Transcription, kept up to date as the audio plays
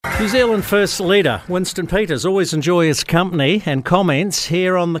New Zealand First Leader Winston Peters. Always enjoy his company and comments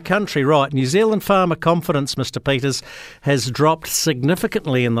here on The Country. Right, New Zealand farmer confidence, Mr Peters, has dropped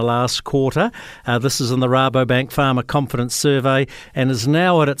significantly in the last quarter. This is in the Rabobank Farmer Confidence Survey and is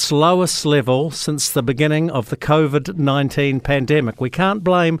now at its lowest level since the beginning of the COVID-19 pandemic. We can't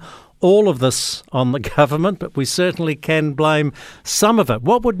blame all of this on the government, but we certainly can blame some of it.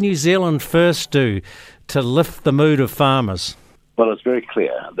 What would New Zealand First do to lift the mood of farmers? Well, it's very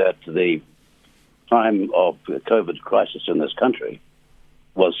clear that the time of the COVID crisis in this country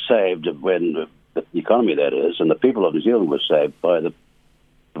was saved when the economy, that is, and the people of New Zealand were saved by the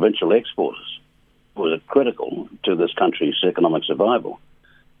provincial exporters, who were critical to this country's economic survival.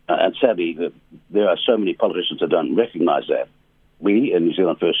 And sadly, there are so many politicians that don't recognise that. We in New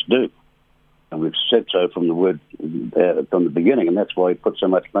Zealand First do. And we've said so from the beginning, and that's why we put so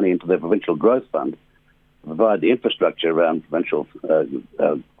much money into the Provincial Growth Fund, provide the infrastructure around provincial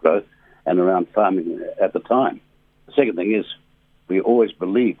growth and around farming at the time. The second thing is we always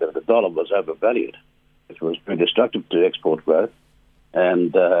believed that the dollar was overvalued, which was very destructive to export growth.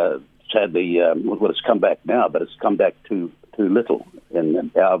 And sadly, well, it's come back now, but it's come back too little in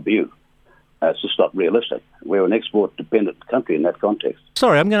our view. It's just not realistic. We're an export-dependent country in that context.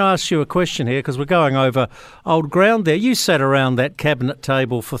 Sorry, I'm going to ask you a question here because we're going over old ground there. You sat around that cabinet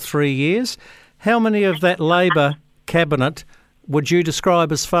table for 3 years. How many of that Labor cabinet would you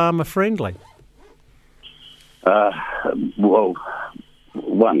describe as farmer-friendly? Well,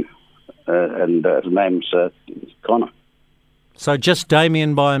 one, and his name's Connor. So just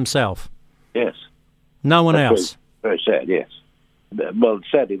Damien by himself? Yes. No one else? Very sad, yes. Well,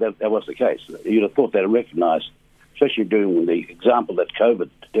 sadly, that was the case. You'd have thought they'd recognise, especially during the example that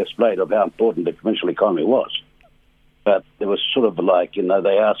COVID displayed of how important the provincial economy was. But it was sort of like,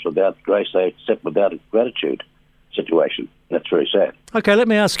 they asked without grace, they accept without gratitude situation. That's very sad. OK, let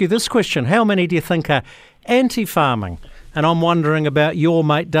me ask you this question. How many do you think are anti-farming? And I'm wondering about your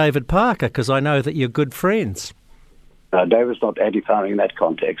mate David Parker, because I know that you're good friends. David's not anti-farming in that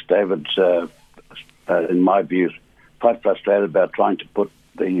context. David's, in my view, quite frustrated about trying to put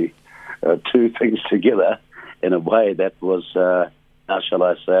the two things together in a way that was, how shall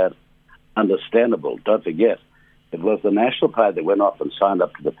I say it, understandable. Don't forget, it was the National Party that went off and signed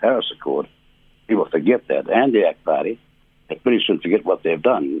up to the Paris Accord. People forget that, and the ACT Party. They pretty soon forget what they've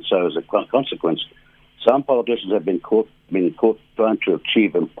done. So as a consequence, some politicians have been caught trying to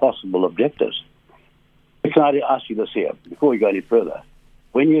achieve impossible objectives. Can I ask you this here, before we go any further?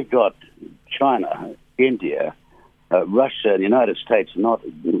 When you've got China, India, Russia and the United States not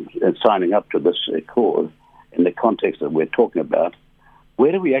signing up to this accord in the context that we're talking about,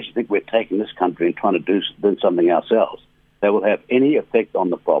 where do we actually think we're taking this country and trying to do something ourselves that will have any effect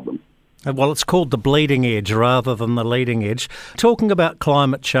on the problem? Well, it's called the bleeding edge rather than the leading edge. Talking about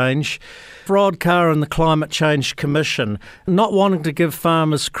climate change, Rod Carr and the Climate Change Commission not wanting to give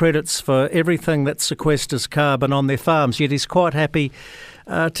farmers credits for everything that sequesters carbon on their farms, yet he's quite happy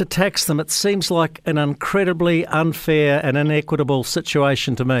to tax them. It seems like an incredibly unfair and inequitable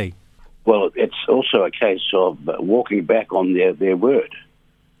situation to me. Well, it's also a case of walking back on their word,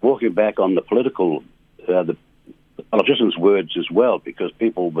 walking back on the the politicians' words as well, because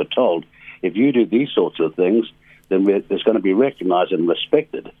people were told, if you do these sorts of things, then there's going to be recognised and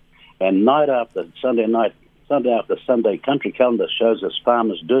respected. And night after Sunday, country calendar shows us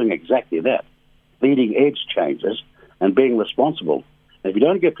farmers doing exactly that, leading edge changes and being responsible. If you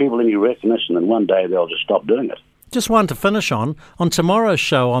don't give people any recognition, then one day they'll just stop doing it. Just one to finish on. On tomorrow's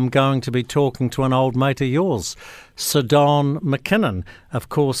show, I'm going to be talking to an old mate of yours, Sir Don McKinnon. Of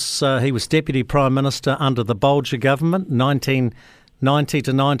course, he was Deputy Prime Minister under the Bolger government, 1990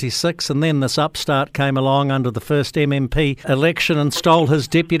 to 96, and then this upstart came along under the first MMP election and stole his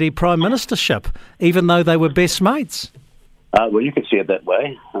Deputy Prime Ministership, even though they were best mates. Well, you could see it that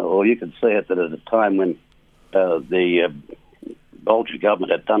way, or you could say it that at a time when the Bolger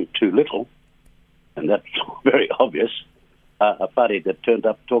government had done too little, and that's very obvious, a party that turned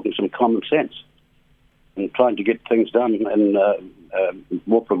up talking some common sense and trying to get things done in a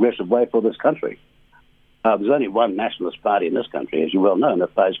more progressive way for this country. There's only one nationalist party in this country, as you well know, and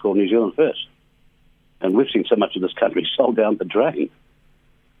that party is called New Zealand First. And we've seen so much of this country sold down the drain,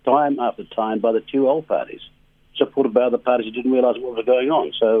 time after time, by the two old parties, supported by other parties who didn't realise what was going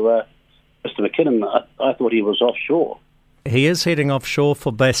on. So Mr McKinnon, I thought he was offshore. He is heading offshore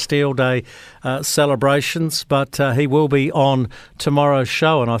for Bastille Day celebrations, but he will be on tomorrow's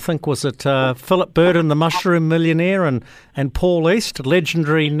show. And I think, was it Philip Burden, the mushroom millionaire, and Paul East,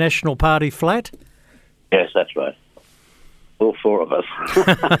 legendary National Party flat? Yes, that's right. All four of us.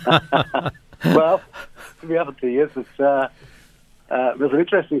 Well, the other 2 years, It was an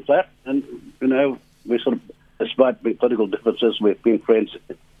interesting flat, and, we sort of, despite political differences, we've been friends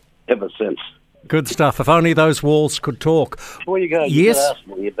ever since. Good stuff. If only those walls could talk. Before you go, yes? You asked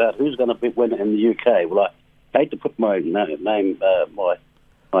me about who's going to win in the UK. Well, I hate to put my name,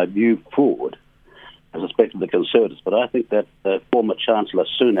 my view forward as respect to the Conservatives, but I think that former Chancellor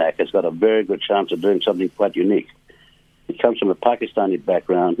Sunak has got a very good chance of doing something quite unique. He comes from a Pakistani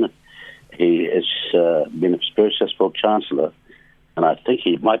background. He has been a very successful Chancellor, and I think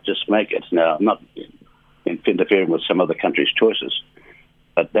he might just make it. Now, I'm not interfering with some other countries' choices,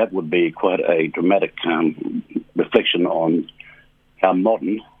 but that would be quite a dramatic reflection on how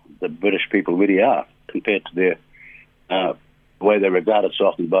modern the British people really are compared to the way they're regarded so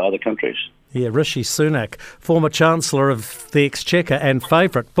often by other countries. Yeah, Rishi Sunak, former Chancellor of the Exchequer and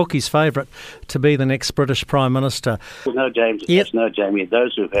bookies' favourite to be the next British Prime Minister. No, James. Yep. No, Jamie.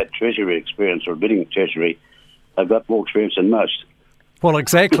 Those who've had Treasury experience or bidding Treasury have got more experience than most. Well,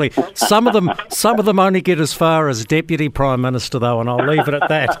 exactly. Some of them only get as far as Deputy Prime Minister, though, and I'll leave it at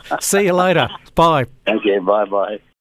that. See you later. Bye. Thank you. Bye-bye.